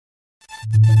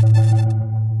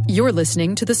You're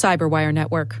listening to the Cyberwire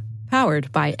Network,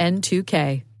 powered by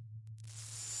N2K.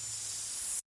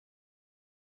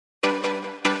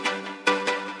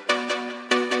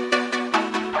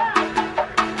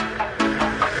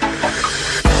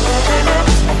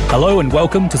 Hello and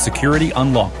welcome to Security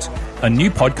Unlocked, a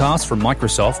new podcast from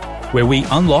Microsoft where we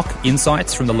unlock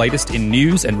insights from the latest in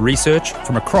news and research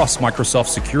from across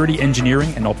Microsoft's security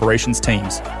engineering and operations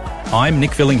teams. I'm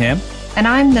Nick Fillingham. And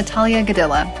I'm Natalia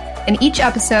Gadilla. In each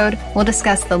episode, we'll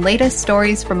discuss the latest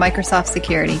stories from Microsoft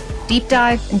Security, deep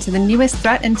dive into the newest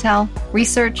threat intel,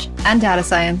 research, and data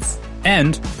science,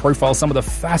 and profile some of the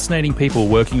fascinating people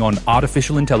working on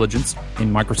artificial intelligence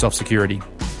in Microsoft Security.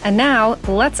 And now,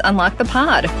 let's unlock the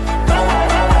pod.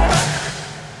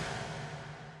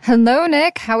 Hello,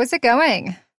 Nick. How is it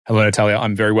going? Hello, Natalia.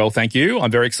 I'm very well, thank you. I'm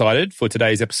very excited for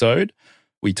today's episode.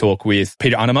 We talk with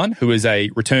Peter Annemann, who is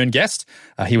a return guest.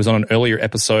 He was on an earlier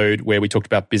episode where we talked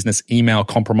about business email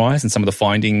compromise and some of the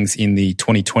findings in the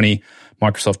 2020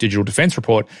 Microsoft Digital Defense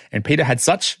Report. And Peter had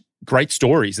such great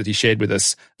stories that he shared with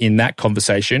us in that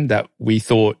conversation that we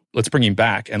thought, let's bring him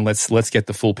back and let's get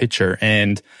the full picture.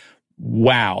 And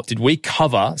wow, did we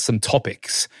cover some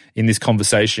topics in this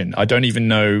conversation? I don't even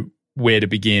know where to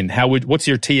begin. What's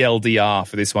your TLDR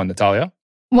for this one, Natalia?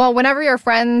 Well, whenever your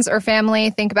friends or family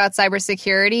think about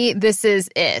cybersecurity, this is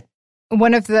it.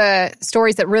 One of the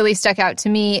stories that really stuck out to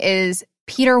me is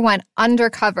Peter went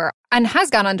undercover and has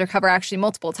gone undercover actually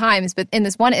multiple times. But in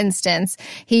this one instance,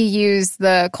 he used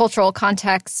the cultural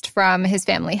context from his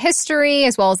family history,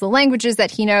 as well as the languages that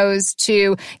he knows,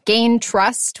 to gain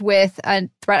trust with a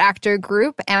threat actor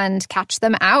group and catch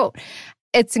them out.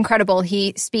 It's incredible.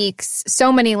 He speaks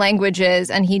so many languages,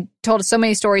 and he told us so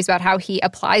many stories about how he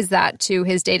applies that to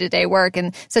his day-to-day work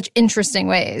in such interesting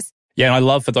ways. Yeah, and I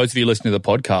love, for those of you listening to the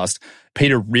podcast,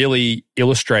 Peter really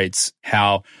illustrates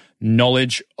how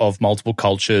knowledge of multiple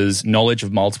cultures, knowledge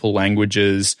of multiple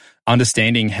languages,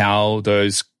 understanding how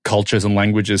those cultures and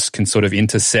languages can sort of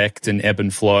intersect and ebb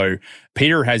and flow.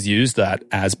 Peter has used that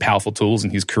as powerful tools in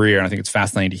his career, and I think it's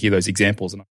fascinating to hear those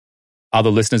examples. And other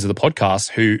listeners of the podcast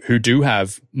who do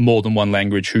have more than one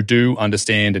language, who do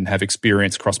understand and have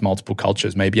experience across multiple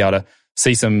cultures, may be able to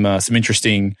see some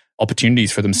interesting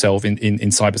opportunities for themselves in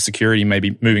cybersecurity,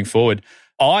 maybe moving forward.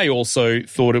 I also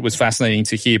thought it was fascinating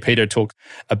to hear Peter talk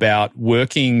about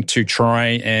working to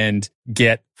try and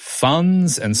get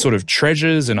funds and sort of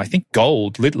treasures and I think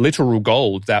gold, literal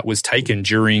gold that was taken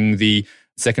during the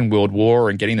Second World War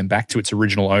and getting them back to its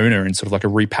original owner and sort of like a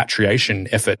repatriation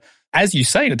effort. As you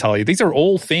say, Natalia, these are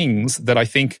all things that I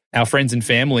think our friends and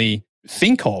family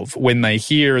think of when they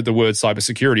hear the word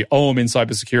cybersecurity. Oh, I'm in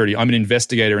cybersecurity. I'm an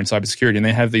investigator in cybersecurity. And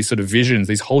they have these sort of visions,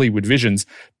 these Hollywood visions.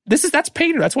 That's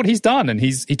Peter. That's what he's done. And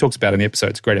he talks about it in the episode.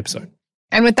 It's a great episode.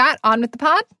 And with that, on with the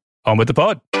pod. On with the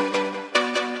pod.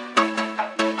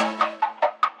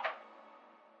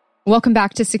 Welcome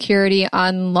back to Security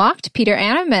Unlocked, Peter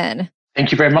Annemann.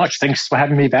 Thank you very much. Thanks for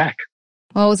having me back.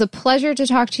 Well, it was a pleasure to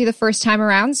talk to you the first time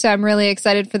around, so I'm really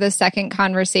excited for the second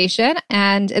conversation.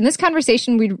 And in this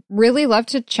conversation, we'd really love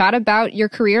to chat about your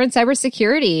career in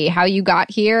cybersecurity, how you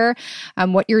got here,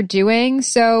 what you're doing.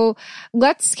 So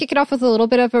let's kick it off with a little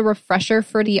bit of a refresher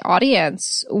for the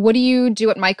audience. What do you do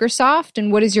at Microsoft,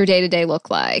 and what does your day-to-day look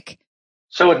like?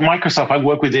 So at Microsoft, I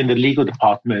work within the legal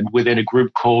department within a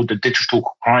group called the Digital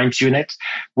Crimes Unit.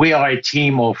 We are a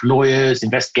team of lawyers,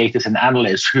 investigators, and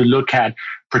analysts who look at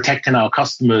protecting our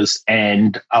customers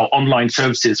and our online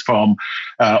services from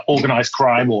organized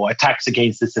crime or attacks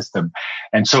against the system.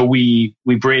 And so we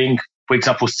bring, for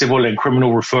example, civil and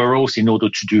criminal referrals in order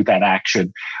to do that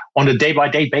action. On a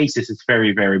day-by-day basis, it's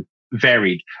very, very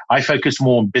varied. I focus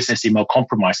more on business email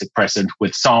compromise at present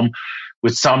with some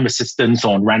assistance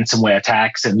on ransomware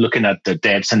attacks and looking at the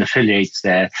devs and affiliates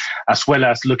there, as well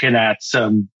as looking at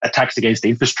some attacks against the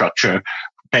infrastructure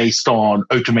based on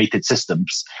automated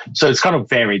systems. So it's kind of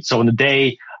varied. So on a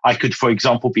day, I could, for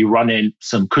example, be running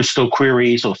some custom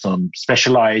queries or some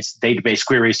specialized database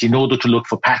queries in order to look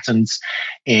for patterns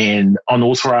in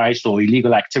unauthorized or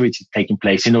illegal activity taking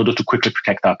place in order to quickly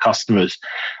protect our customers.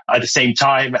 At the same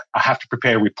time, I have to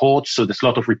prepare reports. So there's a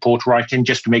lot of report writing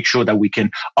just to make sure that we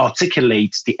can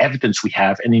articulate the evidence we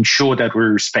have and ensure that we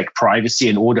respect privacy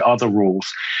and all the other rules,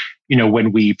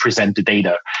 when we present the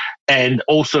data. And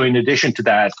also, in addition to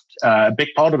that, a big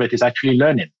part of it is actually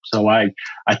learning. So I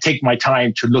take my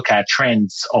time to look at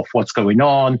trends of what's going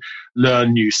on,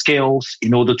 learn new skills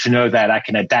in order to know that I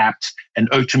can adapt and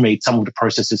automate some of the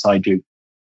processes I do.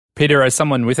 Peter, as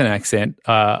someone with an accent,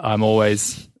 I'm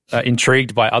always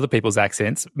intrigued by other people's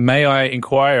accents. May I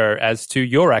inquire as to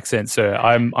your accent, sir?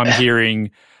 I'm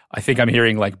hearing I think I'm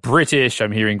hearing like British,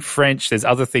 I'm hearing French. There's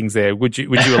other things there. Would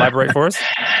you elaborate for us?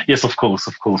 Yes, of course.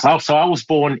 So I was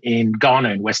born in Ghana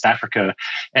in West Africa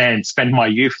and spent my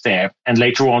youth there, and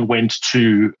later on went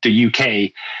to the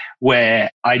UK,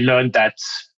 where I learned that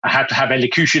I had to have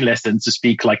elocution lessons to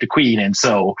speak like the Queen. And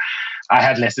so I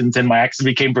had lessons and my accent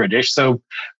became British. So,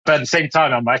 but at the same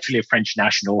time, I'm actually a French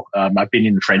national. I've been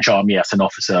in the French army as an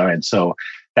officer. And so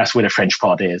that's where the French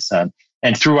part is.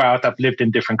 And throughout, I've lived in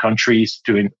different countries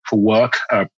for work.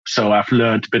 So I've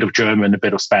learned a bit of German, a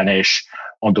bit of Spanish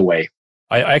on the way.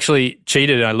 I actually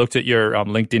cheated and I looked at your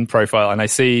LinkedIn profile and I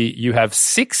see you have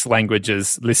 6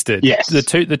 languages listed. Yes. The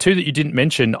two that you didn't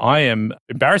mention, I am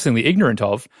embarrassingly ignorant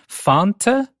of.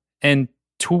 Fanta and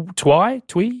Twi?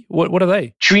 What are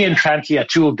they? Twi and Fanti are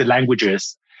 2 of the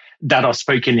languages that are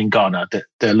spoken in Ghana,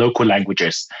 the local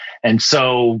languages. And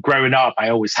so growing up, I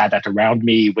always had that around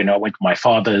me when I went to my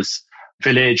father's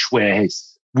village where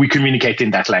we communicate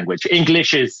in that language.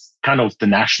 English is kind of the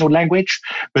national language,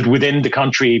 but within the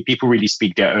country, people really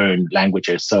speak their own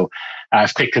languages. So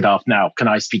I've picked it up now. Can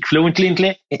I speak fluently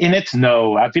in it?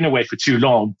 No, I've been away for too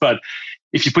long. But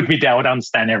if you put me down, I would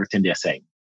understand everything they're saying.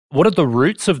 What are the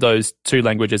roots of those 2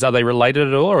 languages? Are they related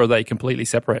at all or are they completely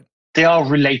separate? They are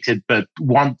related, but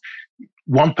one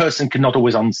person cannot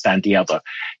always understand the other.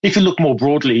 If you look more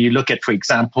broadly, you look at, for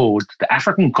example, the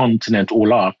African continent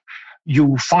all up,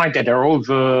 you find that there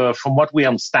are from what we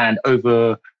understand,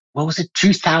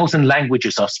 2,000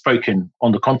 languages are spoken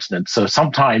on the continent. So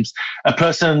sometimes a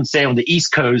person, say on the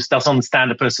East Coast, doesn't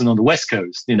understand a person on the West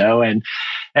Coast, and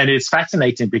it's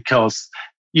fascinating because,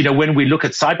 when we look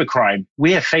at cybercrime,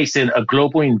 we are facing a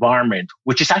global environment,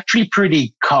 which is actually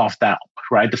pretty carved out,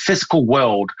 right? The physical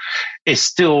world is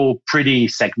still pretty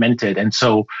segmented. And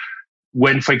so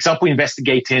when, for example,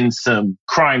 investigating some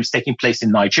crimes taking place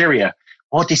in Nigeria,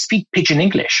 they speak pidgin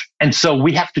English. And so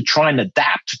we have to try and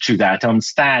adapt to that to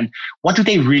understand what do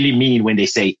they really mean when they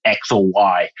say X or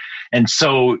Y. And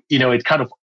so, it kind of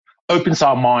opens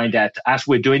our mind that as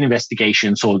we're doing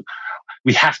investigations,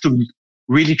 we have to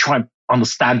really try and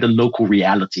understand the local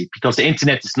reality because the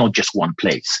internet is not just one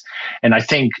place. And I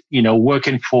think,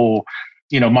 working for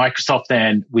Microsoft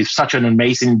and with such an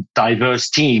amazing, diverse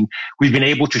team, we've been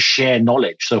able to share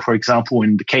knowledge. So, for example,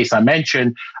 in the case I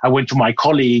mentioned, I went to my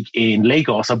colleague in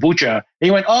Lagos, Abuja, and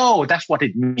he went, "Oh, that's what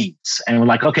it means." And we're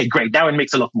like, "Okay, great. Now it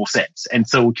makes a lot more sense." And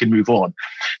so we can move on.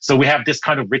 So we have this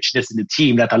kind of richness in the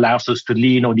team that allows us to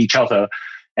lean on each other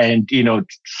and,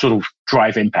 sort of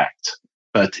drive impact.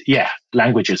 But yeah,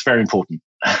 language is very important.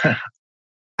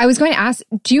 I was going to ask,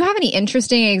 do you have any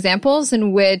interesting examples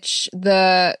in which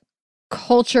the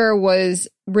culture was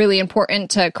really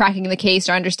important to cracking the case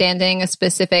or understanding a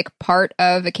specific part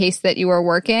of a case that you were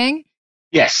working?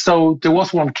 Yes. So there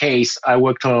was one case I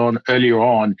worked on earlier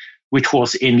on, which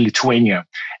was in Lithuania.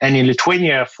 And in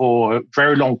Lithuania, for a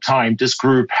very long time, this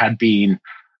group had been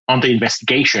under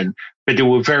investigation, but they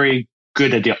were very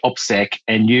good at their OPSEC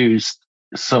and used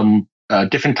some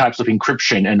different types of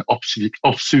encryption and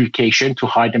obfuscation to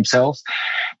hide themselves.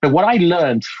 But what I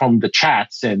learned from the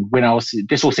chats, and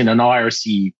this was in an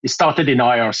IRC, it started in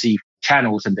IRC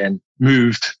channels and then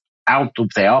moved out of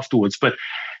there afterwards. But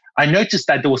I noticed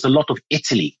that there was a lot of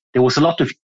Italy. There was a lot of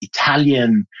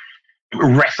Italian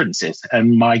references.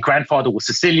 And my grandfather was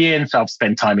Sicilian, so I've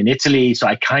spent time in Italy. So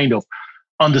I kind of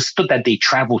understood that they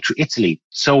traveled to Italy.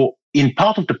 So in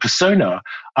part of the persona,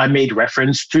 I made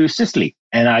reference to Sicily.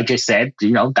 And I just said,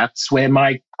 that's where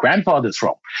my grandfather's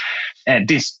from. And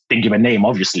this didn't give a name,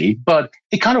 obviously, but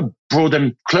it kind of brought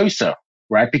them closer,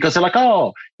 right? Because they're like,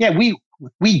 "Oh, yeah,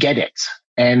 we get it."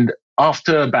 And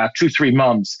after about 2-3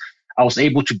 months, I was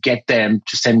able to get them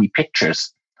to send me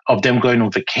pictures of them going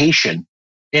on vacation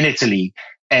in Italy.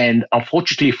 And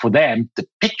unfortunately for them, the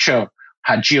picture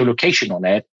had geolocation on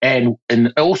it. And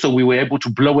also we were able to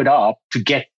blow it up to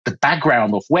get the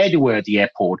background of where they were at the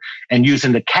airport. And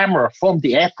using the camera from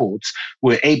the airports,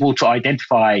 we're able to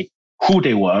identify who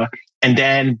they were and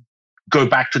then go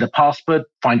back to the passport,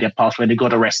 find their passport, and they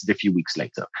got arrested a few weeks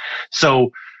later.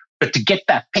 So, but to get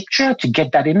that picture, to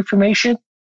get that information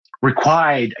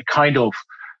required a kind of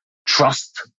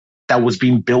trust that was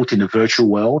being built in the virtual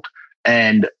world.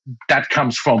 And that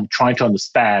comes from trying to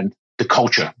understand the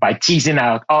culture by teasing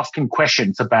out, asking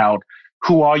questions about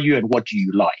who are you and what do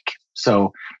you like.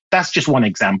 So that's just one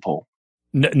example.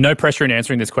 No pressure in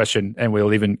answering this question, and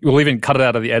we'll even cut it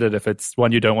out of the edit if it's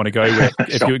one you don't want to go with.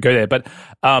 If Sure. you go there, but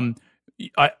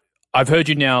I've heard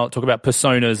you now talk about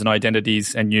personas and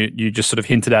identities, and you just sort of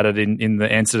hinted at it in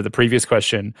the answer to the previous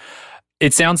question.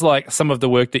 It sounds like some of the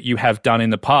work that you have done in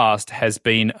the past has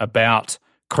been about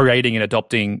creating and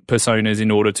adopting personas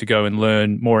in order to go and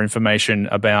learn more information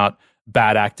about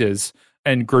bad actors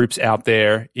and groups out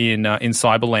there in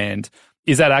cyberland.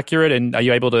 Is that accurate? And are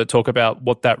you able to talk about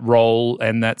what that role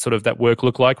and that sort of that work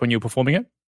looked like when you were performing it?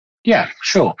 Yeah,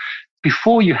 sure.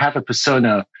 Before you have a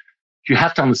persona, you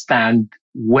have to understand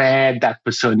where that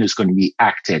persona is going to be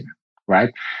acted,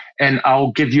 right? And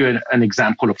I'll give you an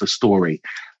example of a story.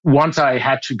 Once I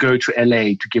had to go to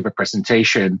LA to give a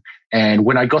presentation. And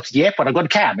when I got to the airport, I got a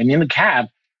cab. And in the cab,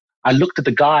 I looked at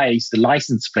the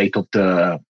license plate of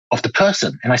the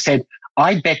person. And I said,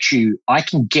 I bet you I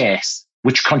can guess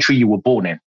which country you were born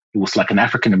in. It was like an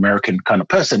African-American kind of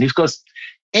person. He goes,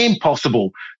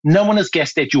 impossible. No one has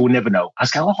guessed it. You will never know. I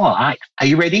was like, all right. Are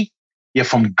you ready? You're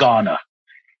from Ghana.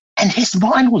 And his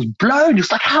mind was blown. He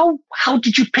was like, how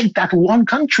did you pick that one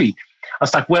country? I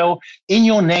was like, well, in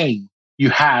your name, you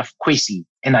have Kwesi.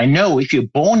 And I know if you're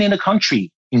born in a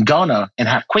country in Ghana and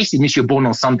have Kwesi means you're born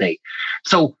on Sunday.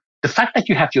 So the fact that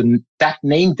you have that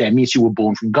name there means you were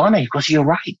born from Ghana because you're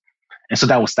right. And so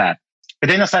that was that. But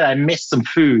then I said I missed some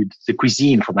food, the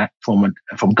cuisine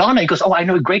from Ghana. He goes, oh, I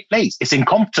know a great place. It's in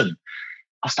Compton.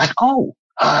 I was like, oh,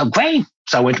 great.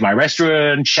 So I went to my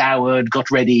restaurant, showered, got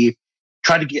ready,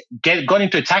 tried to got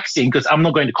into a taxi because I'm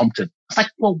not going to Compton. I was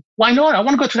like, well, why not? I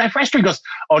want to go to that restaurant. He goes,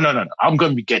 oh, no. I'm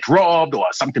going to get robbed or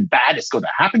something bad is going to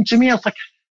happen to me. I was like,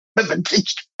 but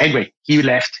anyway, he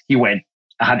left. He went.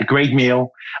 I had a great meal.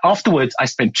 Afterwards, I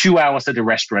spent 2 hours at the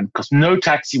restaurant because no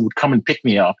taxi would come and pick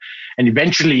me up. And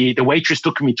eventually, the waitress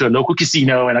took me to a local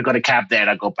casino and I got a cab there and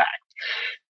I got back.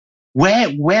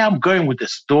 Where I'm going with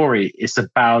this story is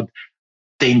about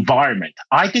the environment.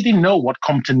 I didn't know what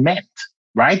Compton meant,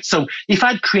 right? So if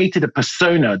I'd created a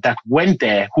persona that went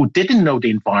there who didn't know the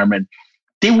environment,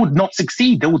 they would not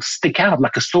succeed. They would stick out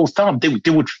like a sore thumb. They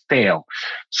would fail.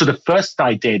 So the first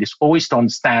I did is always to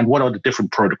understand what are the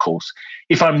different protocols.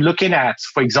 If I'm looking at,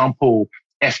 for example,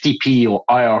 FTP or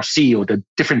IRC or the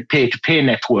different peer-to-peer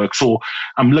networks, or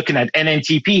I'm looking at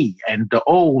NNTP and the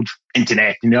old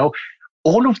internet,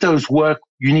 all of those work,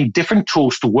 you need different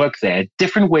tools to work there,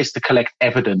 different ways to collect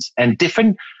evidence, and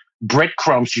different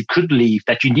breadcrumbs you could leave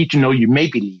that you need to know you may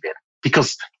be leaving.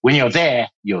 Because when you're there,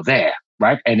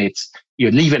 right? And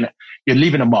you're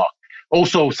leaving a mark.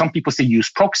 Also, some people say use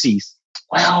proxies.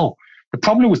 Well, the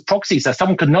problem with proxies is that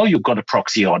someone can know you've got a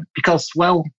proxy on because,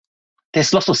 well,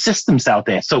 there's lots of systems out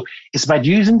there. So it's about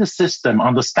using the system,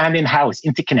 understanding how it's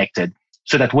interconnected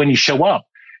so that when you show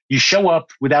up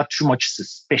without too much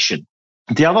suspicion.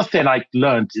 The other thing I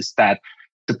learned is that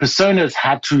the personas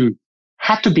had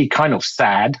to be kind of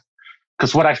sad,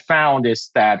 because what I found is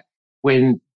that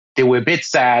when they were a bit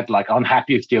sad, like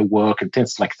unhappy with their work and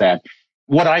things like that,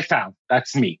 what I found,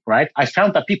 that's me, right? I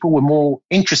found that people were more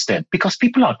interested because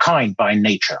people are kind by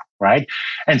nature, right?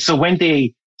 And so when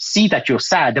they see that you're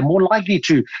sad, they're more likely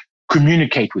to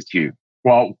communicate with you.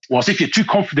 Well, if you're too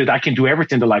confident, I can do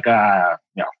everything. They're like,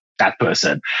 that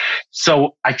person.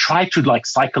 So I try to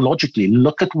psychologically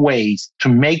look at ways to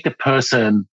make the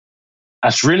person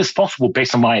as real as possible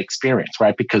based on my experience,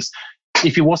 right? Because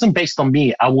if it wasn't based on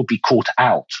me, I would be caught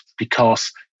out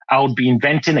because I would be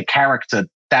inventing a character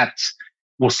that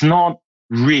was not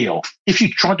real. If you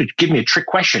try to give me a trick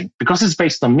question, because it's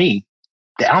based on me,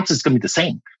 the answer is going to be the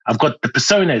same. I've got the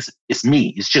persona is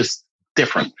me. It's just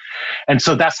different. And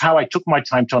so that's how I took my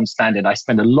time to understand it. I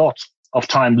spent a lot of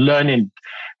time learning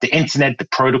the internet, the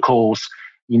protocols,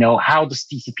 how does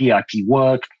TCP IP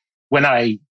work? When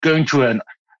I go into an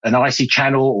IC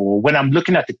channel, or when I'm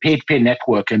looking at the peer-to-peer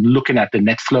network and looking at the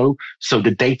net flow, so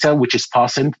the data which is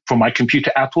passing from my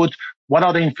computer outward, what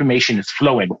other information is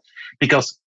flowing?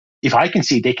 Because if I can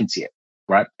see it, they can see it,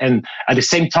 right? And at the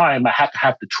same time, I had to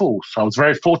have the tools. So I was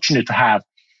very fortunate to have,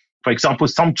 for example,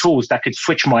 some tools that could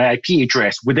switch my IP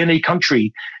address within a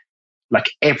country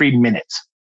every minute.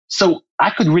 So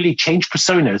I could really change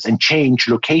personas and change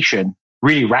location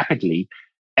really rapidly,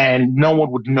 and no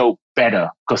one would know better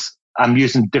because I'm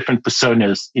using different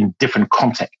personas in different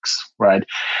contexts, right?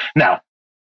 Now,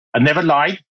 I never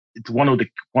lied. It's one of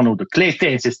the clear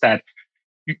things is that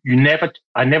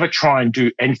I never try and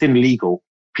do anything illegal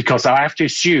because I have to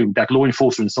assume that law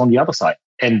enforcement is on the other side.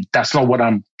 And that's not what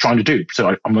I'm trying to do.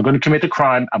 So I'm not going to commit a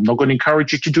crime. I'm not going to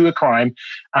encourage you to do a crime.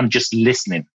 I'm just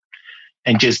listening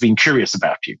and just being curious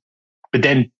about you. But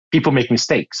then people make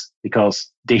mistakes because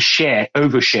they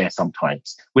overshare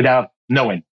sometimes without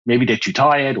knowing. Maybe they're too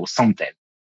tired or something.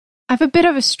 I have a bit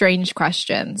of a strange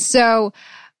question. So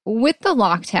with the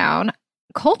lockdown,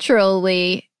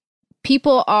 culturally,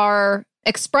 people are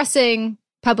expressing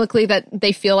publicly that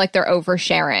they feel like they're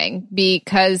oversharing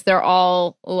because they're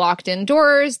all locked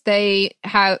indoors. They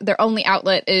have their only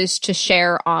outlet is to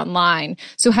share online.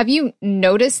 So have you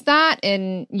noticed that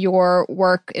in your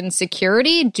work in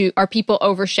security? Are people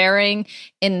oversharing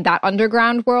in that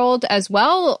underground world as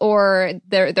well, or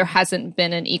there hasn't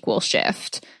been an equal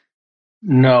shift?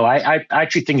 No, I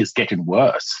actually think it's getting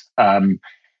worse.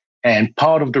 And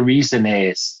part of the reason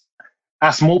is,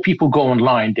 as more people go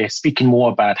online, they're speaking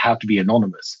more about how to be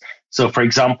anonymous. So, for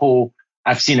example,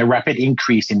 I've seen a rapid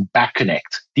increase in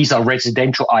BackConnect. These are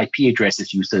residential IP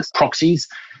addresses used as proxies.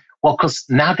 Well, because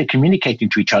now they're communicating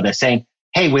to each other saying,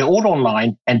 hey, we're all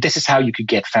online and this is how you could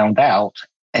get found out.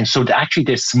 And so actually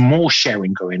there's more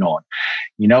sharing going on.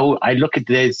 You know, I look at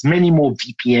there's many more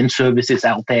VPN services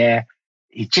out there.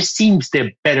 It just seems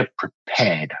they're better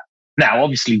prepared. Now,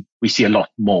 obviously, we see a lot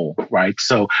more, right?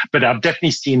 So, but I've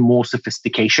definitely seen more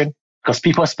sophistication because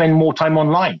people are spending more time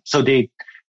online. So they're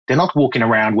not walking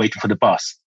around waiting for the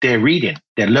bus. They're reading,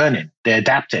 they're learning, they're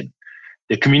adapting,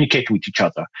 they're communicating with each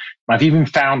other. I've even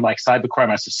found like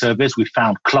cybercrime as a service, we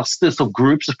found clusters of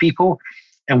groups of people.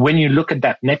 And when you look at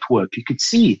that network, you could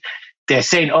see they're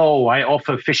saying, oh, I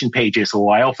offer phishing pages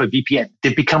or I offer VPN.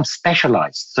 They become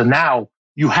specialized. So now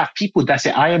you have people that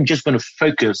say, I am just going to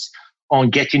focus on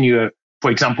getting you,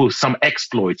 for example, some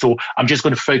exploits, or I'm just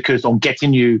going to focus on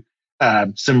getting you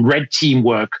some red team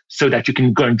work so that you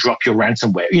can go and drop your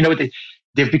ransomware. You know,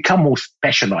 they've become more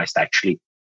specialized actually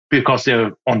because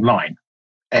they're online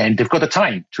and they've got the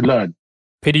time to learn.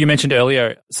 Peter, you mentioned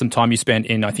earlier some time you spent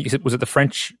in, I think, was it the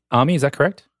French army? Is that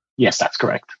correct? Yes, that's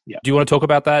correct. Yeah. Do you want to talk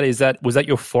about that? Was that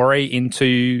your foray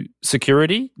into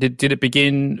security? Did it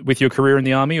begin with your career in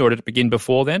the army, or did it begin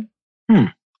before then?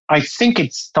 I think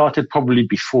it started probably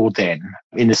before then,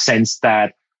 in the sense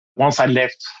that once I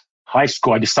left high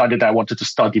school, I decided I wanted to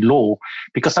study law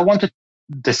because I wanted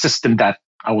the system that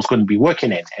I was going to be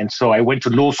working in. And so I went to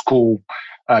law school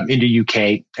in the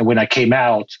UK. And when I came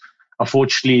out,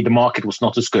 unfortunately, the market was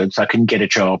not as good, so I couldn't get a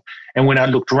job. And when I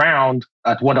looked around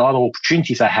at what other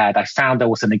opportunities I had, I found there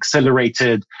was an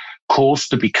accelerated course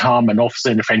to become an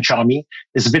officer in the French army.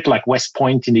 It's a bit like West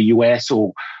Point in the US.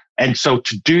 And so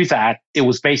to do that, it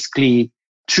was basically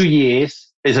 2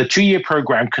 years. It's a 2-year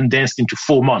program condensed into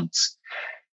 4 months.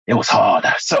 It was hard.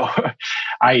 So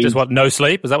Just what, no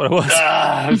sleep? Is that what it was?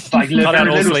 It's like Not out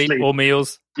all sleep or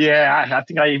meals? Yeah, I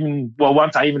think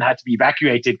once I even had to be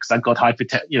evacuated because I got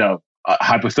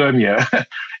hypothermia.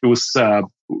 It was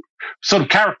sort of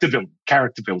character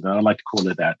building. I like to call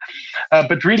it that.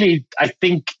 But really, I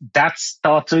think that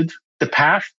started the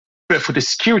path. But for the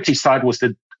security side was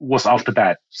after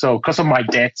that. So because of my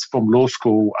debts from law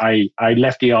school, I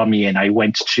left the army and I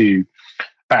went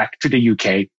back to the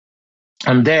UK.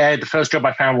 And there, the first job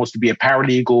I found was to be a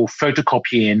paralegal,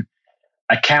 photocopying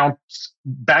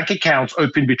bank accounts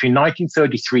opened between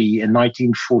 1933 and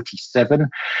 1947.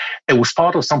 It was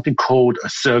part of something called a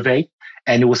survey,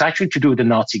 and it was actually to do with the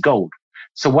Nazi gold.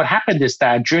 So what happened is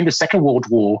that during the Second World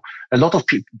War, a lot of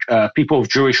people of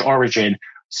Jewish origin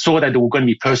saw that they were going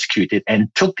to be persecuted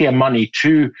and took their money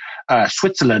to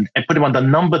Switzerland and put them on the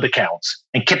numbered accounts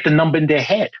and kept the number in their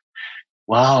head.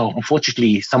 Well,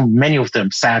 unfortunately, many of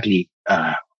them sadly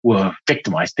were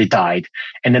victimized. They died,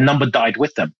 and the number died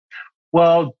with them.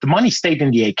 Well, the money stayed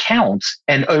in the accounts,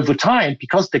 and over time,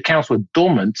 because the accounts were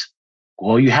dormant,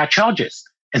 well, you had charges,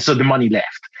 and so the money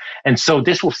left. And so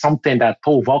this was something that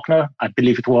Paul Volcker, I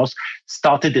believe it was,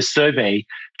 started this survey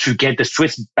to get the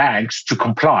Swiss banks to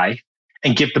comply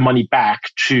and give the money back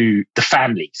to the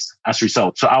families as a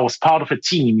result. So I was part of a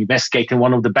team investigating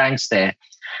one of the banks there.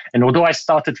 And although I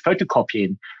started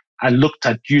photocopying, I looked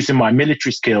at using my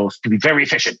military skills to be very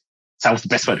efficient. So I was the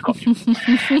best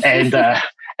photocopier.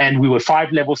 And we were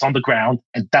 5 levels on the ground,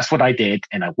 and that's what I did.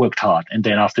 And I worked hard. And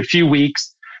then after a few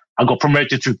weeks, I got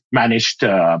promoted to manage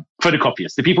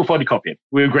photocopiers, the people photocopying.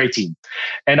 We were a great team.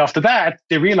 And after that,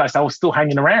 they realized I was still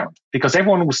hanging around because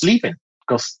everyone was sleeping,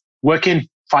 because working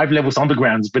 5 levels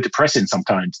underground is a bit depressing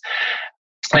sometimes.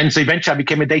 And so eventually I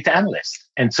became a data analyst.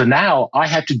 And so now I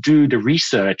had to do the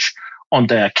research on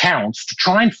the accounts to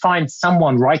try and find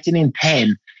someone writing in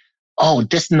pen, oh,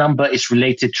 this number is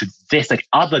related to this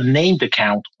other named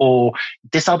account, or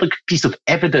this other piece of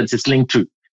evidence is linked to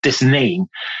this name.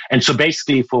 And so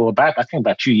basically for about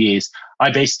 2 years,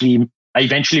 I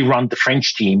eventually run the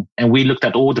French team, and we looked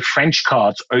at all the French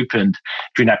cards opened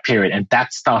during that period. And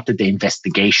that started the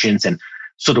investigations and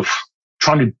sort of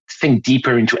trying to think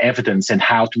deeper into evidence and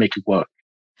how to make it work.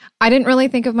 I didn't really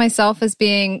think of myself as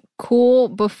being cool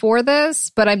before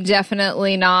this, but I'm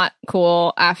definitely not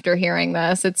cool after hearing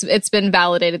this. It's been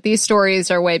validated. These stories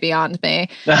are way beyond me.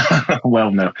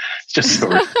 Well, no, it's just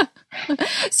stories.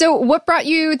 So what brought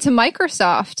you to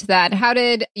Microsoft then? How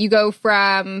did you go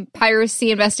from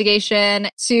piracy investigation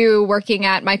to working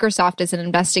at Microsoft as an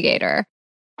investigator?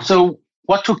 So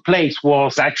what took place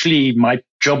was actually my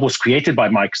job was created by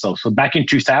Microsoft. So back in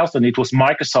 2000, it was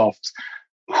Microsoft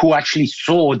who actually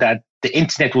saw that the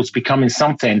internet was becoming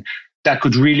something that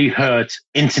could really hurt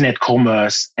internet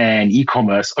commerce and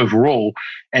e-commerce overall,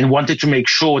 and wanted to make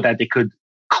sure that they could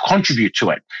contribute to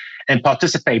it and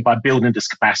participate by building this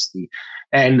capacity.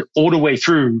 And all the way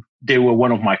through, they were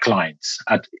one of my clients,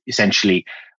 essentially.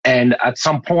 And at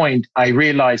some point, I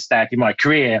realized that in my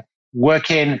career,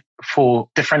 working for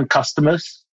different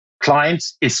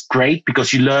clients is great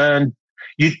because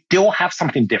they all have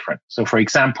something different. So for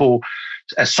example,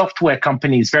 a software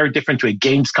company is very different to a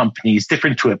games company, is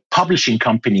different to a publishing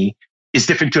company, is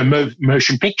different to a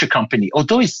motion picture company.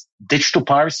 Although it's digital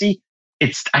piracy,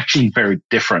 it's actually very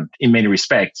different in many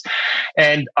respects.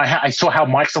 And I saw how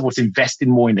Microsoft was investing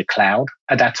more in the cloud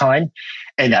at that time.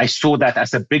 And I saw that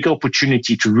as a big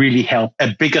opportunity to really help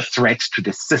a bigger threat to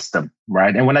the system,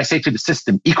 right? And when I say to the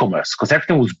system, e-commerce, because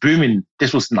everything was booming.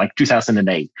 This was like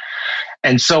 2008.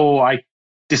 And so I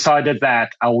decided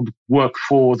that I would work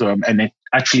for them, and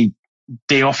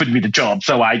they offered me the job.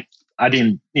 So I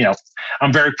didn't,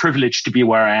 I'm very privileged to be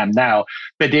where I am now.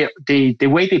 But the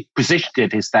way they positioned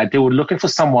it is that they were looking for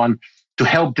someone to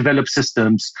help develop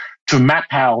systems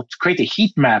to create a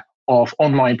heat map of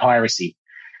online piracy.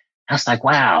 I was like,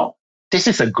 wow, this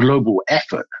is a global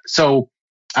effort. So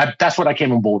that's what I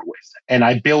came on board with. And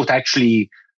I built actually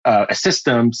a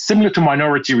system similar to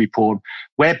Minority Report,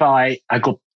 whereby I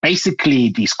got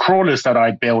basically these crawlers that I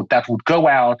built that would go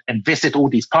out and visit all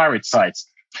these pirate sites.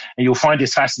 And you'll find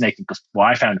this fascinating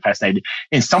I found it fascinating.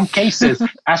 In some cases,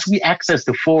 as we access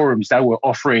the forums that were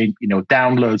offering,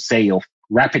 downloads, say, of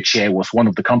RapidShare was one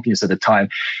of the companies at the time.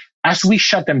 As we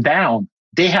shut them down,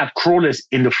 they had crawlers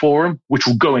in the forum which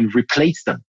would go and replace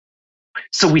them.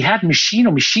 So we had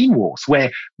machine-on-machine wars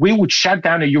where we would shut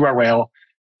down a URL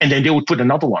and then they would put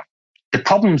another one. The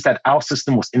problem is that our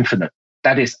system was infinite.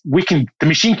 That is, the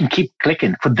machine can keep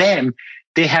clicking. For them,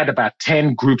 they had about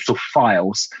 10 groups of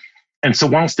files. And so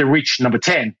once they reached number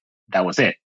 10, that was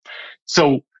it.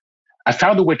 So I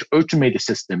found a way to automate the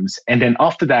systems. And then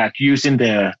after that, using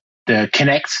the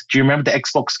Kinect, do you remember the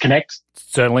Xbox Kinect?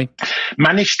 Certainly.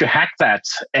 Managed to hack that.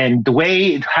 And the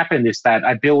way it happened is that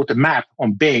I built a map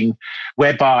on Bing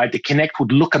whereby the Kinect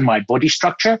would look at my body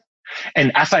structure.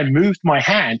 And as I moved my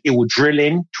hand, it would drill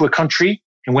into a country.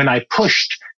 And when I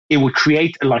pushed, it would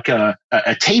create like a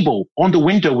table on the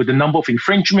window with the number of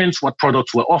infringements, what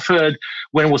products were offered,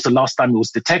 when was the last time it was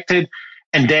detected.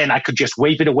 And then I could just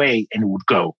wave it away and it would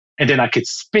go. And then I could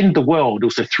spin the world. It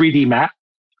was a 3D map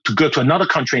to go to another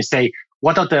country and say,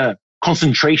 what are the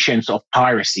concentrations of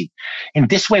piracy? In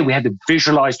this way, we had a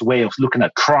visualized way of looking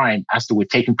at crime as they were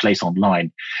taking place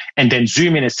online. And then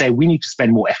zoom in and say, we need to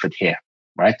spend more effort here,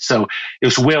 right? So it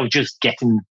was a way of just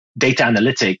getting data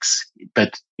analytics,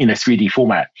 but in a 3D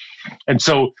format. And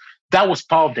so that was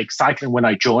part of the excitement when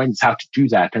I joined, is how to do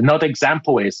that. Another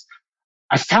example is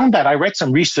I found that I read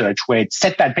some research where it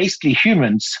said that basically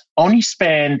humans only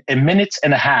spend 1.5 minutes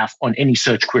on any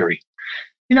search query.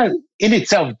 In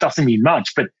itself, it doesn't mean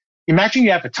much, but imagine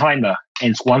you have a timer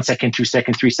and it's 1 second, 2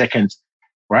 seconds, 3 seconds,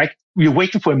 right? You're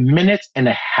waiting for 1.5 minutes,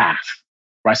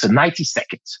 right? So 90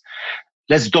 seconds.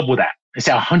 Let's double that. Let's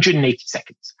say 180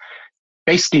 seconds.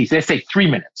 Basically, let's say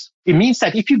 3 minutes. It means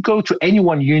that if you go to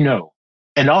anyone you know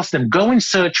and ask them, go and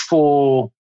search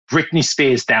for Britney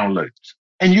Spears downloads.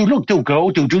 And they'll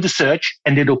do the search,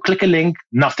 and then they'll click a link,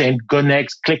 nothing, go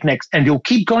next, click next, and they'll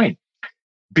keep going.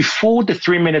 Before the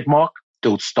 3-minute mark,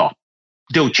 they'll stop.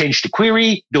 They'll change the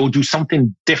query, they'll do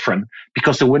something different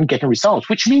because they weren't getting results,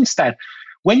 which means that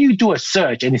when you do a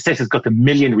search and it says it's got 1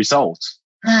 million results,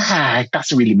 it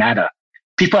doesn't really matter.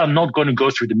 People are not going to go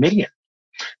through the 1 million.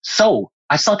 So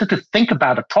I started to think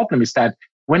about a problem is that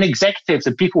when executives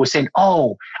and people were saying,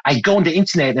 oh, I go on the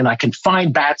internet and I can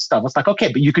find bad stuff. I was like,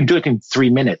 okay, but you can do it in 3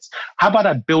 minutes. How about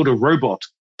I build a robot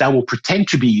that will pretend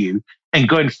to be you and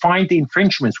go and find the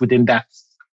infringements within that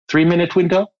 3-minute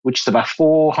window, which is about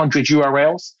 400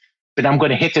 URLs. But I'm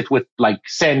going to hit it with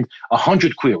send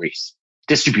 100 queries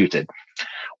distributed.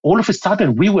 All of a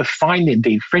sudden, we were finding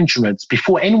the infringements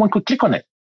before anyone could click on it,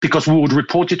 because we would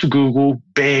report it to Google,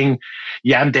 Bing,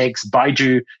 Yandex,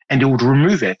 Baidu, and they would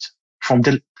remove it from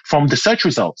the search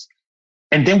results.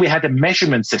 And then we had a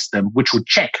measurement system which would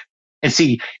check and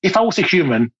see if I was a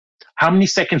human, how many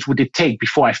seconds would it take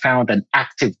before I found an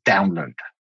active download?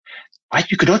 Right?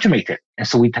 You could automate it. And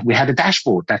so we had a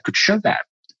dashboard that could show that,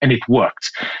 and it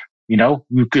worked.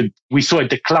 We saw a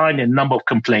decline in number of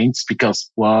complaints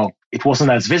because, well, it wasn't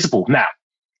as visible. Now,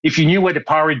 if you knew where the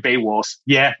Pirate Bay was,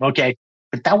 yeah, okay.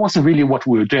 But that wasn't really what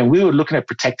we were doing. We were looking at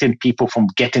protecting people from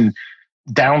getting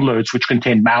downloads which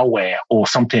contain malware or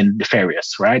something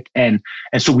nefarious, right? And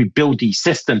so we build these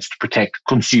systems to protect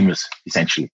consumers,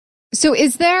 essentially. So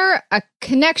is there a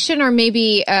connection or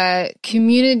maybe a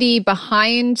community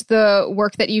behind the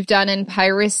work that you've done in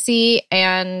piracy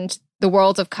and the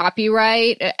world of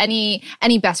copyright? Any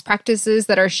best practices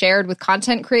that are shared with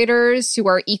content creators who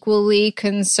are equally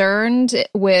concerned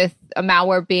with a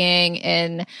malware being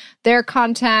in their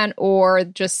content, or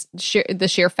just the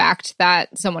sheer fact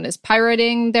that someone is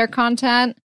pirating their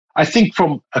content? I think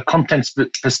from a content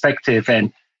perspective,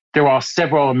 and there are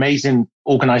several amazing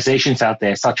organizations out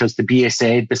there, such as the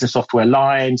BSA, Business Software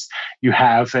Alliance. You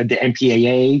have the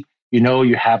MPAA,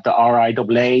 you have the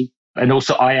RIAA, and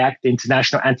also IAC, the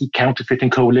International Anti-Counterfeiting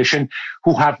Coalition,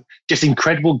 who have just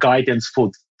incredible guidance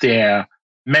for their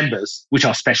members, which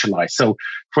are specialized. So,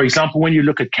 for example, when you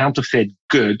look at counterfeit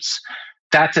goods,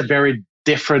 that's a very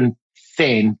different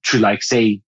thing to, like,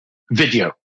 say,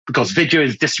 video, because video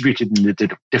is distributed in a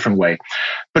different way.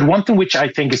 But one thing which I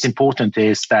think is important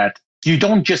is that you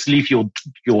don't just leave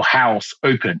your house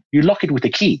open. You lock it with a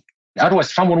key.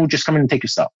 Otherwise, someone will just come in and take your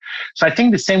stuff. So I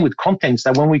think the same with content is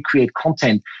that when we create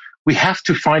content, we have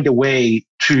to find a way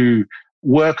to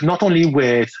work not only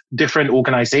with different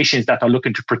organizations that are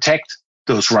looking to protect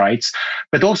those rights,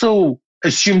 but also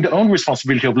assume their own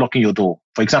responsibility of locking your door.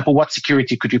 For example, what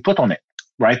security could you put on it,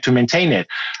 right, to maintain it?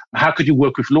 How could you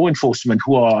work with law enforcement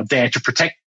who are there to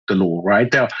protect the law,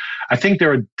 right? I think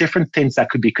there are different things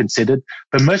that could be considered,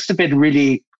 but most of it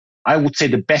really, I would say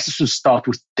the best is to start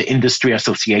with the industry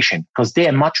association, because they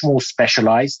are much more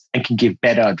specialized and can give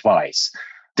better advice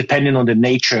depending on the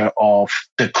nature of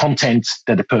the content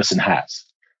that the person has.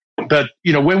 But,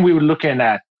 when we were looking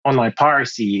at online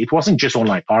piracy, it wasn't just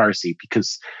online piracy,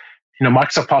 because,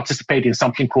 Microsoft participated in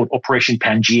something called Operation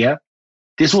Pangea.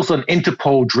 This was an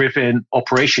Interpol-driven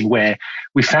operation where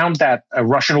we found that a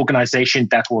Russian organization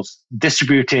that was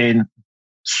distributing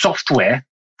software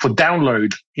for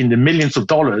download in the millions of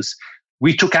dollars,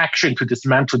 we took action to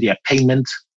dismantle their payment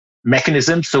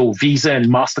mechanism. So Visa and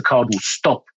MasterCard will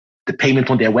stop the payment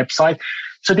on their website.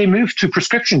 So they moved to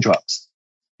prescription drugs,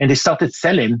 and they started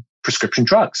selling prescription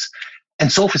drugs.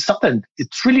 And so for something,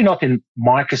 it's really not in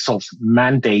Microsoft's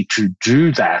mandate to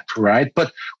do that, right?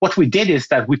 But what we did is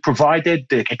that we provided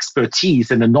the expertise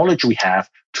and the knowledge we have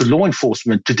to law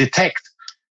enforcement to detect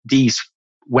these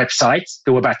websites.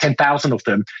 There were about 10,000 of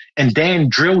them, and then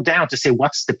drill down to say,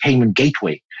 what's the payment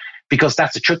gateway? Because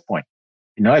that's a choke point.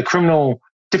 A criminal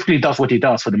typically does what he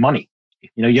does for the money.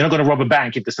 You're not going to rob a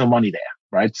bank if there's no money there,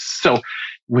 right? So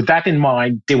with that in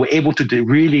mind, they were able to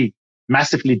really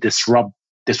massively disrupt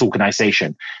this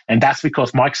organization. And that's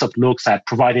because Microsoft looks at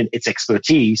providing its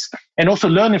expertise and also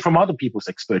learning from other people's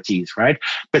expertise, right?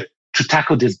 But to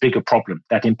tackle this bigger problem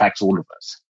that impacts all of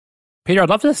us. Peter, I'd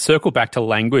love to circle back to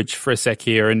language for a sec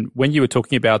here. And when you were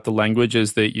talking about the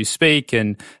languages that you speak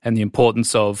and the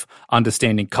importance of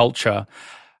understanding culture,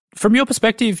 from your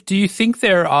perspective, do you think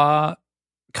there are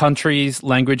countries,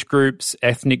 language groups,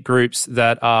 ethnic groups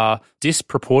that are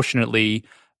disproportionately,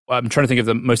 I'm trying to think of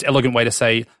the most elegant way to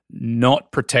say,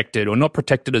 not protected or not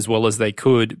protected as well as they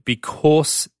could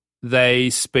because they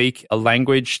speak a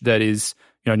language that is,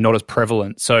 not as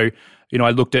prevalent? So, I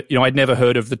looked at, I'd never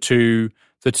heard of the two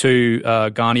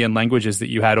Ghanaian languages that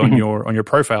you had on your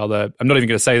profile. I'm not even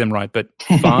going to say them right, but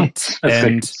Fant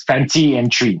and Fanti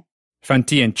and Tree.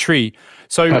 Fanti and Tree.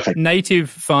 So Perfect. Native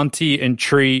Fanti and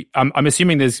Tree. I'm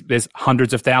assuming there's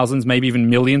hundreds of thousands, maybe even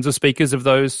millions of speakers of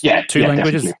those two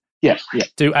languages. Definitely. Yeah.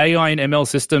 Do AI and ML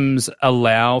systems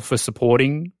allow for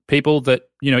supporting people that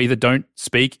either don't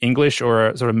speak English or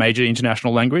a sort of major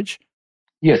international language?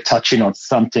 You're touching on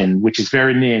something which is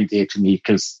very near and dear to me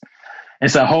because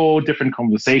it's a whole different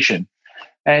conversation.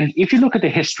 And if you look at the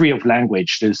history of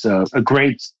language, there's a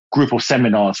great group of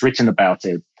seminars written about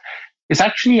it. It's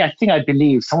actually, I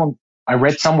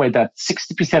read somewhere that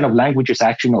 60% of language is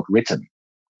actually not written,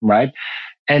 right?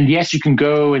 And yes, you can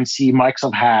go and see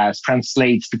Microsoft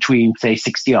translates between, say,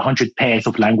 60 or 100 pairs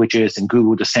of languages and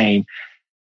Google the same.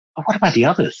 But what about the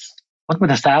others? What about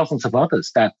the thousands of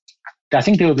others that I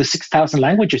think there are over 6,000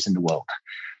 languages in the world?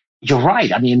 You're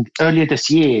right. I mean, earlier this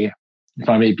year, if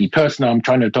I may be personal, I'm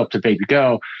trying to adopt a baby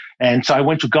girl. And so I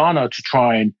went to Ghana to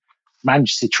try and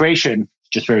manage the situation,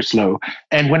 just very slow.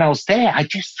 And when I was there, I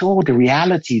just saw the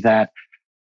reality that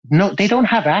no, they don't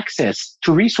have access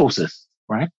to resources,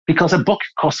 right? Because a book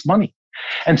costs money.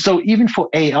 And so even for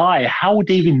AI, how would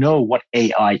they even know what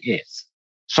AI is?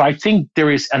 So I think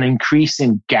there is an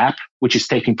increasing gap which is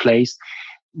taking place.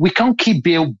 We can't keep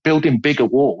building bigger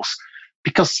walls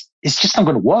because it's just not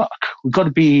going to work. We've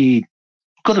got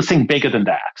to think bigger than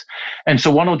that. And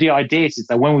so one of the ideas is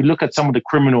that when we look at some of the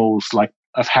criminals, like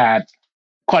I've had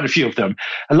quite a few of them,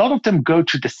 a lot of them go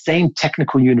to the same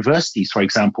technical universities, for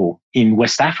example, in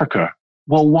West Africa.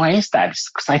 Well, why is that?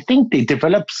 It's because I think they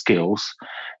develop skills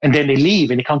and then they leave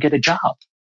and they can't get a job.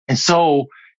 And so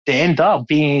they end up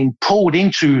being pulled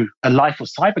into a life of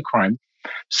cybercrime.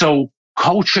 So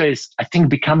culture is, I think,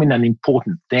 becoming an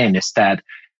important thing, is that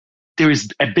there is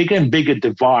a bigger and bigger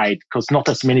divide because not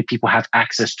as many people have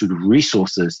access to the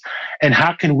resources. And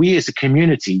how can we as a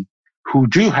community who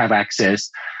do have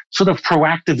access sort of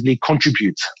proactively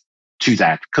contribute to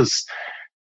that? Because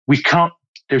we can't,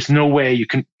 there's no way you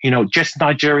can, just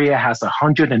Nigeria has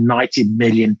 190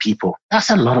 million people. That's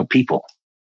a lot of people.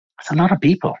 That's a lot of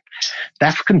people. The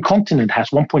African continent has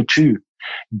 1.2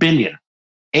 billion.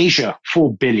 Asia,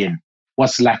 4 billion.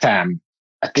 What's LATAM?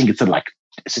 I think it's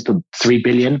is it 3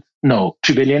 billion? No,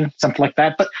 2 billion, something like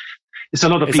that. But it's a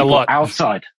lot of people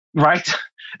outside, right?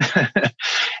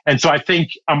 And so I think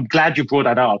I'm glad you brought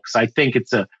that up because I think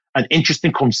it's an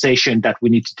interesting conversation that we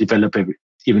need to develop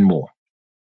even more.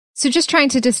 So just trying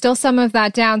to distill some of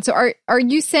that down. So are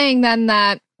you saying then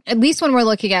that at least when we're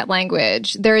looking at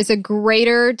language, there is a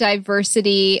greater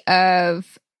diversity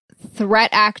of threat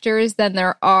actors than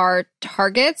there are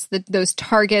targets? Those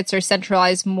targets are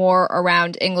centralized more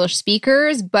around English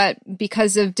speakers, but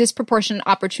because of disproportionate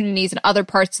opportunities in other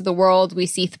parts of the world, we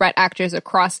see threat actors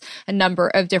across a number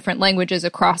of different languages,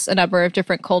 across a number of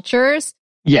different cultures?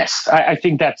 Yes, I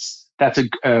think that's a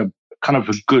kind of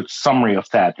a good summary of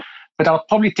that. But I'll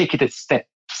probably take it a step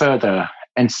further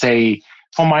and say,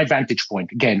 from my vantage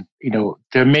point, again,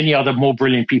 there are many other more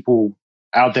brilliant people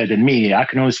out there than me. I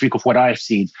can only speak of what I've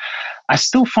seen. I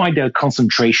still find there are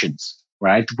concentrations,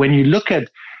 right? When you look at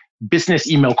business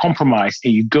email compromise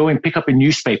and you go and pick up a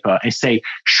newspaper and say,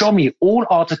 show me all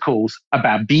articles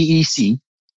about BEC,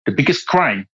 the biggest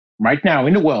crime right now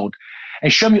in the world,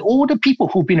 and show me all the people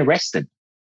who've been arrested.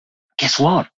 Guess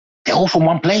what? They're all from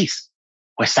one place,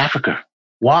 West Africa.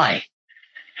 Why?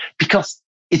 Because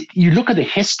you look at the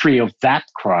history of that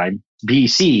crime,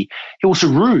 BEC, it was a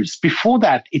ruse. Before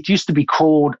that, it used to be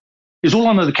called, it's all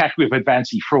under the category of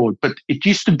advanced fraud, but it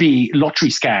used to be lottery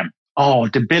scam. Oh,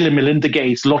 the Bill and Melinda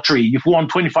Gates lottery, you've won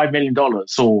 $25 million,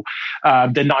 or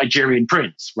the Nigerian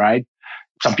prince, right?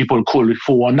 Some people call it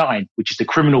 419, which is the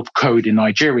criminal code in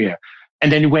Nigeria.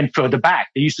 And then it went further back.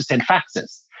 They used to send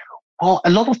faxes. Well,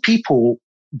 a lot of people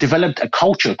developed a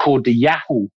culture called the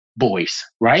Yahoo boys,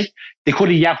 right? They call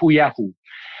it Yahoo.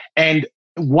 And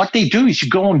what they do is you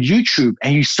go on YouTube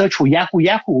and you search for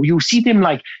Yahoo. You'll see them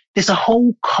there's a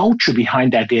whole culture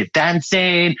behind that. They're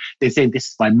dancing. They say, this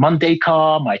is my Monday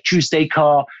car, my Tuesday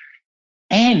car.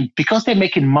 And because they're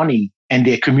making money and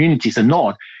their communities are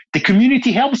not, the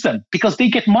community helps them because they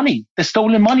get money. The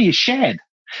stolen money is shared.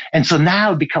 And so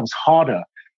now it becomes harder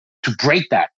to break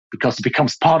that because it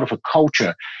becomes part of a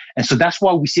culture. And so that's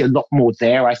why we see a lot more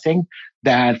there, I think,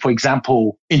 than, for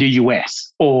example, in the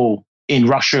US or in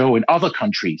Russia or in other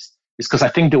countries. It's because I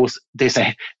think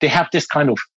they have this kind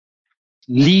of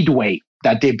leadway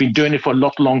that they've been doing it for a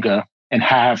lot longer and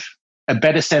have a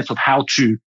better sense of how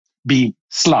to be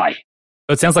sly.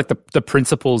 It sounds like the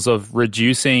principles of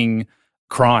reducing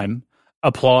crime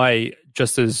apply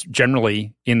just as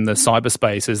generally in the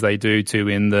cyberspace as they do to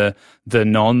in the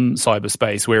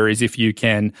non-cyberspace. Whereas if you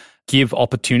can give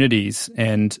opportunities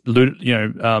and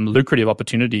lucrative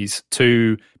opportunities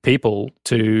to people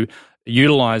to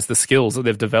utilize the skills that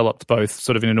they've developed, both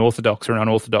sort of in an orthodox or an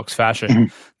unorthodox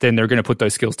fashion, then they're going to put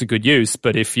those skills to good use.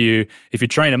 But if you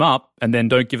train them up and then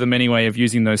don't give them any way of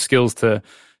using those skills to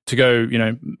go,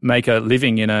 make a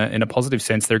living in a positive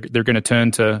sense, they're going to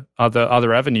turn to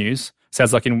other avenues.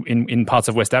 Sounds like in parts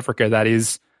of West Africa, that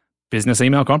is business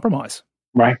email compromise.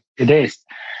 Right, it is.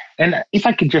 And if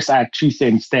I could just add two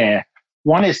things there.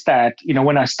 One is that,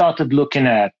 when I started looking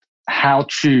at how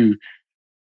to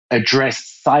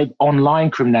address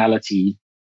online criminality,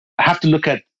 I have to look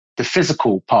at the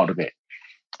physical part of it.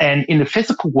 And in the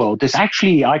physical world, there's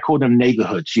actually, I call them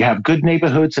neighborhoods. You have good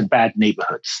neighborhoods and bad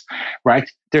neighborhoods, right?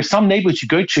 There's some neighborhoods you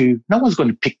go to, no one's going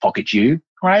to pickpocket you,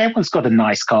 right? Everyone's got a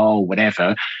nice car or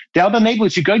whatever. The other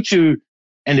neighborhoods you go to,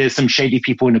 and there's some shady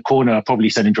people in the corner probably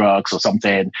selling drugs or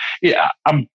something. Yeah,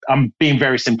 I'm being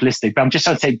very simplistic, but I'm just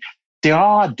trying to say there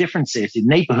are differences in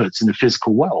neighborhoods in the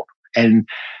physical world. And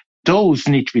those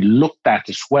need to be looked at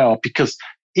as well, because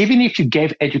even if you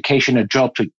gave education a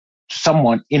job to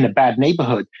someone in a bad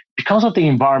neighborhood, because of the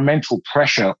environmental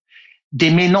pressure,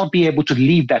 they may not be able to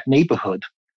leave that neighborhood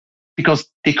because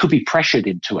they could be pressured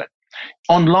into it.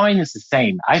 Online is the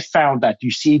same. I found that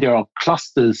you see there are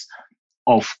clusters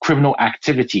of criminal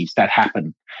activities that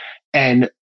happen. And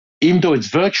even though it's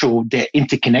virtual, they're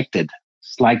interconnected.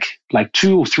 It's like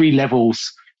 2 or 3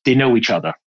 levels, they know each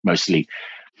other mostly.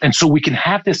 And so we can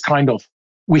have this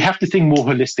we have to think more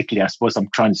holistically, I suppose I'm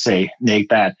trying to say, Nick,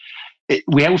 that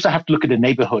we also have to look at the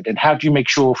neighborhood and how do you make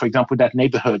sure, for example, that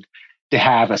neighborhood, they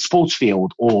have a sports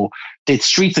field or the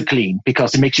streets are clean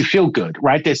because it makes you feel good,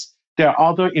 right? There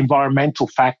are other environmental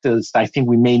factors that I think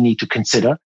we may need to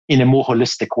consider in a more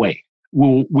holistic way.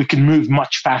 We can move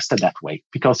much faster that way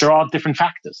because there are different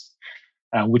factors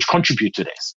which contribute to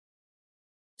this.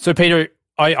 So, Peter,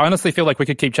 I honestly feel like we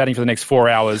could keep chatting for the next 4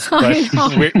 hours, but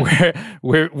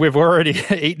we've already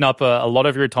eaten up a lot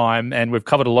of your time and we've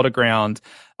covered a lot of ground.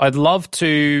 I'd love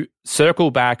to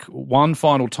circle back one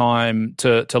final time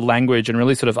to language and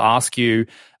really sort of ask you,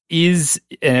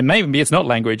 and maybe it's not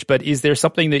language, but is there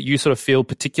something that you sort of feel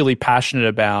particularly passionate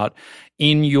about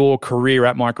in your career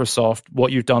at Microsoft,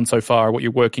 what you've done so far, what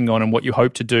you're working on, and what you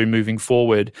hope to do moving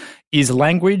forward? Is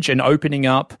language and opening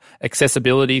up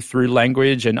accessibility through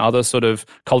language and other sort of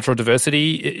cultural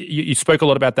diversity? You spoke a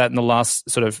lot about that in the last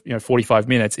sort of 45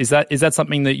 minutes. Is that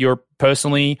something that you're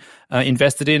personally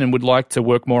invested in and would like to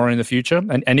work more on in the future?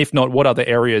 And if not, what other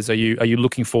areas are you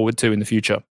looking forward to in the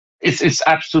future? It's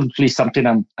absolutely something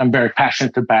I'm very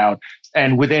passionate about.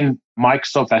 And within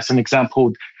Microsoft, as an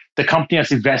example, the company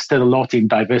has invested a lot in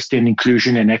diversity and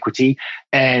inclusion and equity.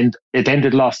 And it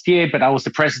ended last year, but I was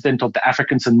the president of the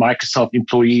Africans in Microsoft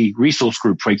Employee Resource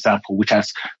Group, for example, which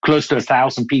has close to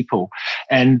 1,000 people.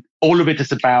 And all of it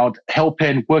is about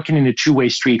working in a two-way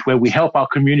street where we help our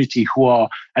community who are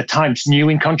at times new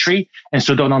in country and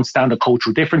so don't understand the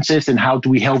cultural differences, and how do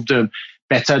we help them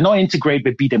better, not integrate,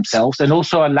 but be themselves, and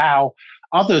also allow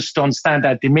others to understand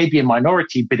that they may be a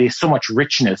minority, but there's so much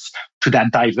richness to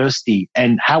that diversity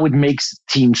and how it makes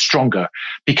teams stronger,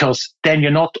 because then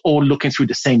you're not all looking through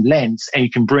the same lens and you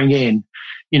can bring in,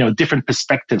 different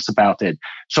perspectives about it.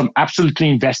 So I'm absolutely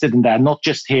invested in that, not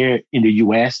just here in the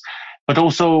US, but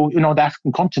also, the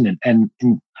African continent. And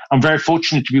I'm very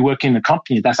fortunate to be working in a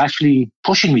company that's actually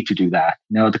pushing me to do that.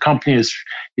 The company is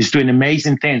doing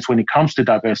amazing things when it comes to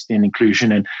diversity and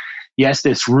inclusion. And yes,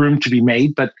 there's room to be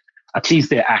made, but at least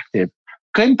they're active.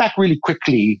 Going back really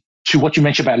quickly to what you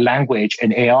mentioned about language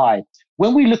and AI,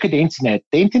 when we look at the internet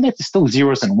is still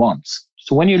zeros and ones.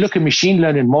 So when you look at machine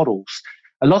learning models,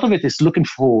 a lot of it is looking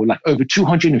for like over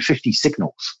 250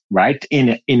 signals, right,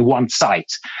 in one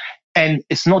site. And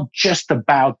it's not just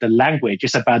about the language,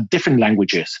 it's about different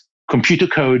languages, computer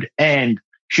code and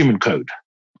human code.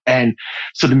 And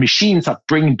so the machines are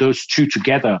bringing those two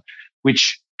together,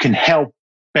 which can help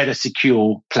better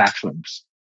secure platforms.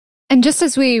 And just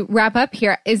as we wrap up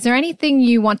here, is there anything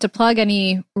you want to plug,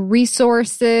 any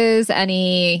resources,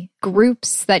 any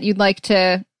groups that you'd like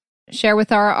to share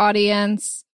with our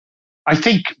audience? I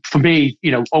think for me,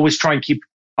 always try and keep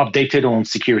updated on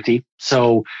security.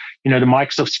 So, the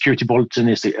Microsoft Security Bulletin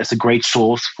is a great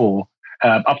source for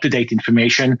up-to-date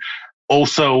information.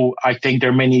 Also, I think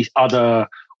there are many other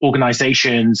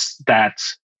organizations that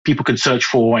people can search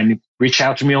for and reach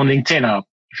out to me on LinkedIn.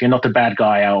 If you're not a bad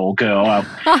guy or girl,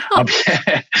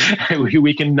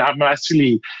 we can. I'm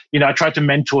actually, I try to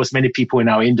mentor as many people in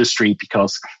our industry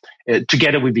because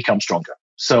together we become stronger.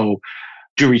 So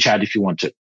do reach out if you want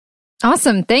to.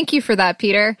 Awesome. Thank you for that,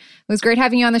 Peter. It was great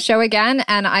having you on the show again.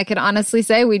 And I can honestly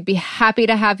say we'd be happy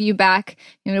to have you back.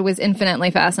 It was infinitely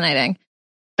fascinating.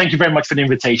 Thank you very much for the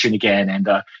invitation again. And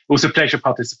it was a pleasure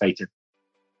participating.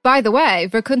 By the way,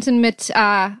 wir könnten mit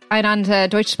einander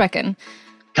Deutsch sprechen.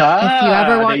 If you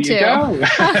ever want to.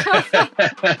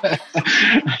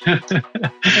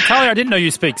 Natalia, I didn't know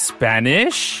you speak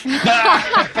Spanish.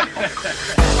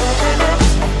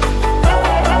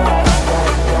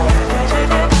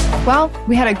 Well,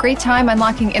 we had a great time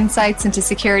unlocking insights into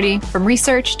security, from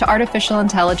research to artificial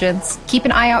intelligence. Keep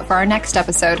an eye out for our next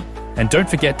episode. And don't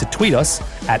forget to tweet us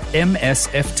at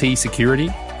MSFT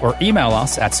Security or email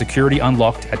us at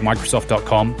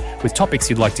securityunlocked@microsoft.com with topics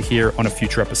you'd like to hear on a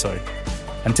future episode.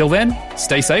 Until then,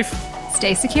 stay safe.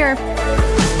 Stay secure.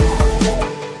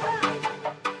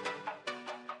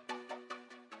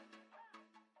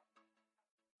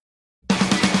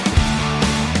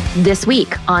 This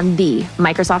week on the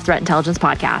Microsoft Threat Intelligence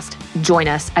Podcast, join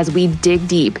us as we dig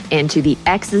deep into the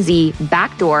XZ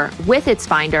backdoor with its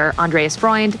finder, Andreas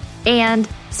Freund, and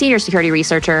senior security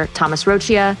researcher, Thomas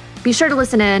Rochia. Be sure to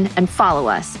listen in and follow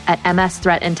us at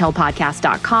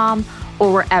msthreatintelpodcast.com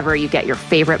or wherever you get your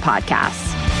favorite podcasts.